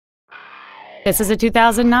This is a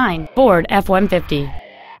 2009 Ford F-150.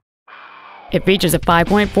 It features a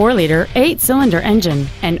 5.4-liter, 8-cylinder engine,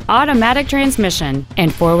 an automatic transmission,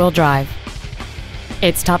 and 4-wheel drive.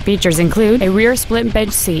 Its top features include a rear split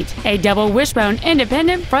bench seat, a double wishbone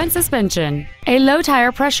independent front suspension, a low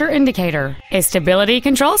tire pressure indicator, a stability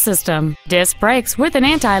control system, disc brakes with an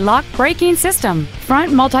anti-lock braking system,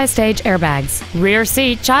 front multi-stage airbags, rear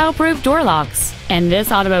seat child-proof door locks, and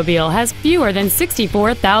this automobile has fewer than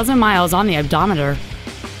 64,000 miles on the odometer.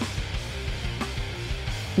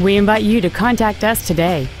 We invite you to contact us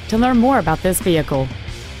today to learn more about this vehicle.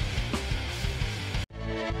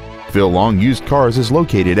 Phil Long Used Cars is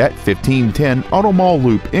located at 1510 Auto Mall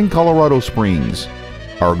Loop in Colorado Springs.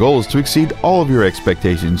 Our goal is to exceed all of your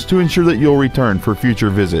expectations to ensure that you'll return for future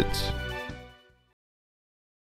visits.